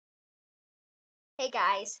Hey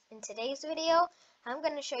guys, in today's video, I'm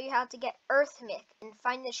going to show you how to get earthmik and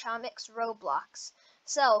find the chomiks roblox.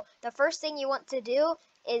 So, the first thing you want to do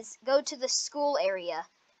is go to the school area,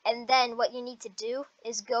 and then what you need to do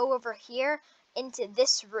is go over here into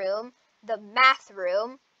this room, the math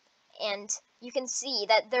room, and you can see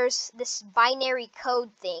that there's this binary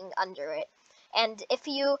code thing under it. And if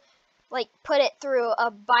you put it through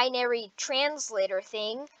a binary translator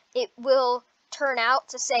thing, it will turn out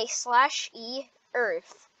to say /e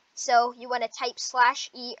earth. So you want to type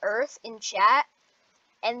 /e earth in chat,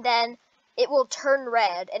 and then it will turn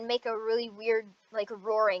red and make a really weird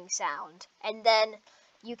roaring sound. And then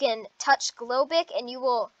you can touch Globic and you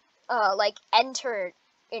will enter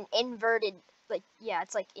an inverted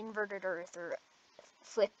it's like inverted earth or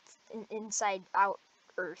flipped inside out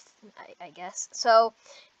earth, I guess. So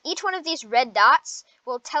each one of these red dots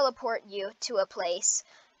will teleport you to a place,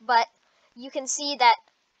 but you can see that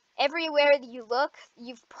everywhere that you look,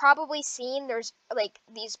 you've probably seen there's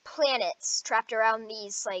these planets trapped around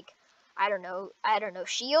these I don't know,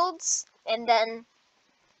 shields, and then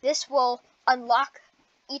this will unlock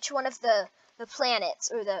each one of the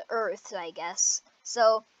planets, or the earths, I guess.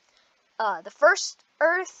 So the first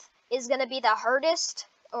earth is going to be the hardest,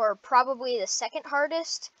 or probably the second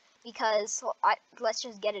hardest, because let's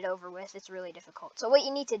just get it over with. It's really difficult. So what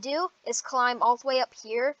you need to do is climb all the way up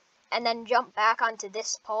here, and then jump back onto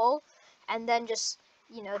this pole, and then just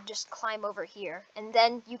climb over here, and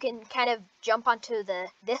then you can kind of jump onto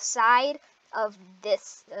this side of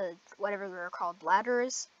this whatever they're called,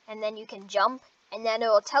 ladders, and then you can jump, and then it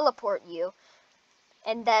will teleport you,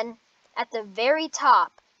 and then at the very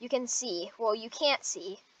top you can see, well, you can't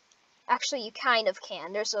see, actually you kind of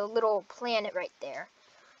can, there's a little planet right there,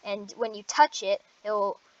 and when you touch it,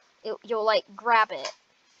 you'll grab it.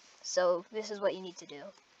 So this is what you need to do.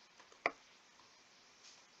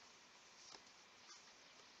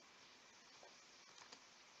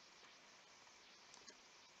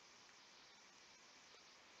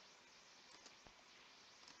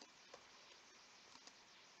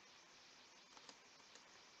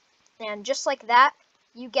 And just like that,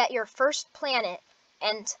 you get your first planet,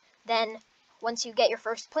 and then once you get your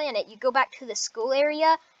first planet, you go back to the school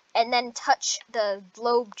area, and then touch the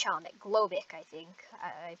Globic, I think.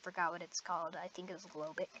 I forgot what it's called. I think it was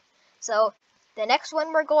Globic. So, the next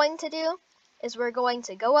one we're going to do is we're going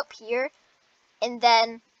to go up here, and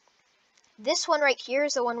then this one right here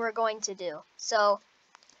is the one we're going to do. So,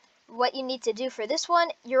 what you need to do for this one,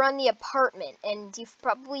 you're on the apartment, and you've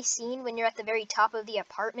probably seen when you're at the very top of the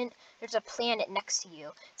apartment, there's a planet next to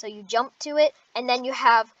you. So you jump to it, and then you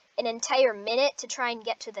have an entire minute to try and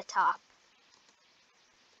get to the top.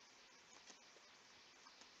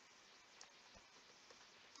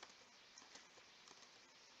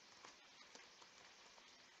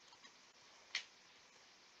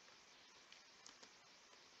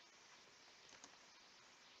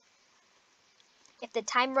 If the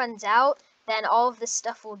time runs out, then all of this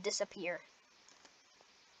stuff will disappear.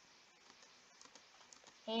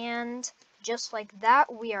 And just like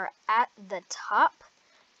that, we are at the top,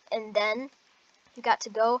 and then you got to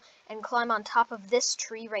go and climb on top of this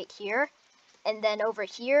tree right here, and then over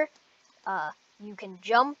here you can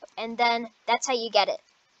jump, and then that's how you get it.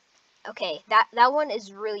 Okay, that one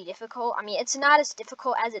is really difficult. I mean, it's not as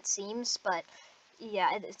difficult as it seems, but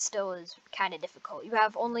yeah, it still is kind of difficult. You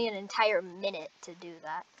have only an entire minute to do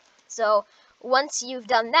that. So once you've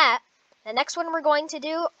done that, the next one we're going to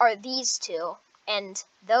do are these two. And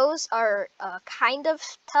those are kind of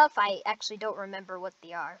tough. I actually don't remember what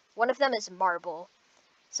they are. One of them is marble.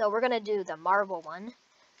 So we're going to do the marble one.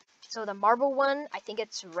 So the marble one, I think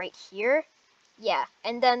it's right here. Yeah,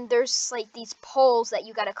 and then there's these poles that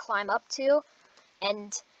you got to climb up to.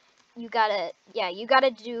 And you got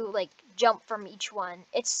to do jump from each one.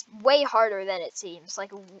 It's way harder than it seems.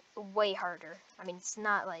 Way harder. I mean, it's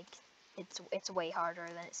not it's way harder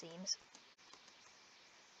than it seems.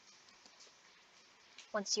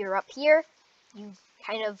 Once you're up here, you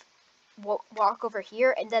kind of walk over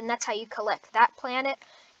here, and then that's how you collect that planet.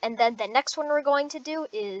 And then the next one we're going to do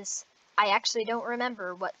is, I actually don't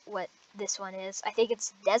remember what this one is. I think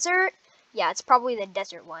it's desert. Yeah, it's probably the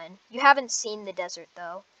desert one. You haven't seen the desert,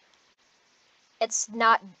 though. It's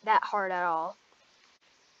not that hard at all.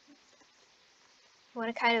 You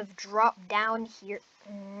want to kind of drop down here.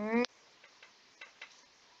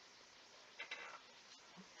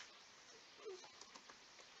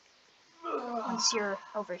 Once you're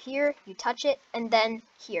over here, you touch it, and then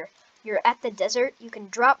here. You're at the desert, you can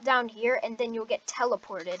drop down here, and then you'll get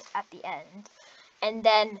teleported at the end. And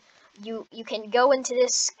then you can go into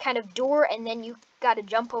this kind of door, and then you gotta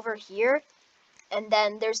jump over here, and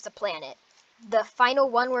then there's the planet. the final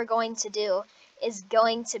one we're going to do is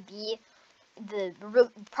going to be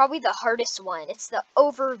probably the hardest one. It's the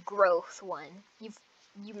overgrowth one.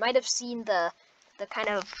 You might have seen the kind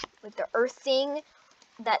of like the earth thing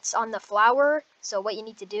that's on the flower. So what you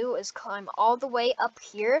need to do is climb all the way up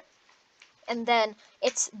here, and then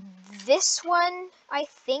it's this one, I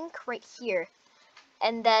think, right here.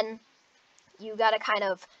 And then you gotta kind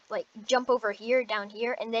of like jump over here, down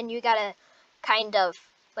here, and then you gotta kind of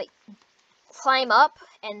like climb up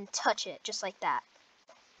and touch it just like that.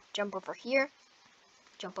 Jump over here,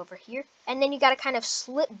 and then you gotta kind of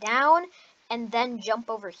slip down and then jump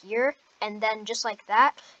over here, and then just like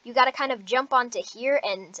that, you gotta kind of jump onto here,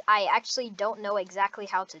 and I actually don't know exactly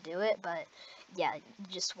how to do it, but yeah,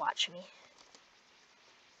 just watch me.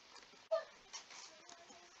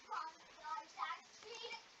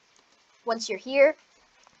 Once you're here,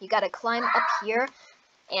 you gotta climb up here,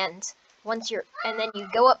 and then you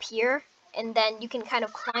go up here, and then you can kind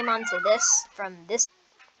of climb onto this from this.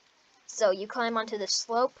 So you climb onto the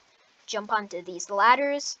slope, jump onto these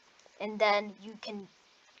ladders, and then you can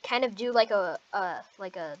kind of do like a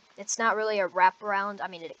it's not really a wraparound. I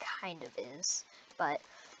mean, it kind of is, but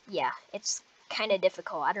yeah, it's kind of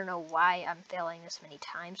difficult. I don't know why I'm failing this many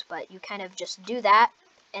times, but you kind of just do that,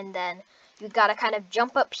 and then you gotta kind of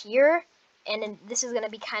jump up here, and then this is gonna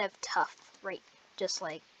be kind of tough, right? Just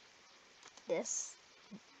like this,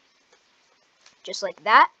 just like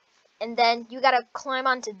that. And then you gotta climb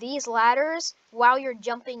onto these ladders while you're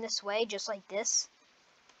jumping this way, just like this.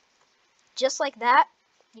 Just like that.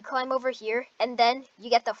 You climb over here, and then you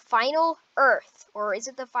get the final earth. Or is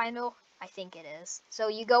it the final? I think it is. So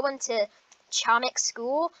you go into chomiks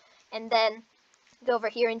school, and then go over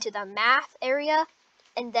here into the math area,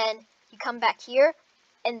 and then you come back here,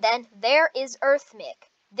 and then there is earthmik.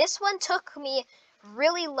 This one took me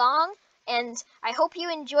really long, and I hope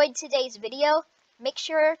you enjoyed today's video. Make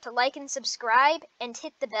sure to like and subscribe and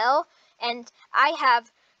hit the bell. And I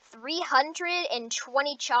have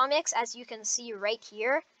 320 chomiks, as you can see right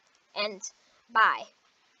here. And bye.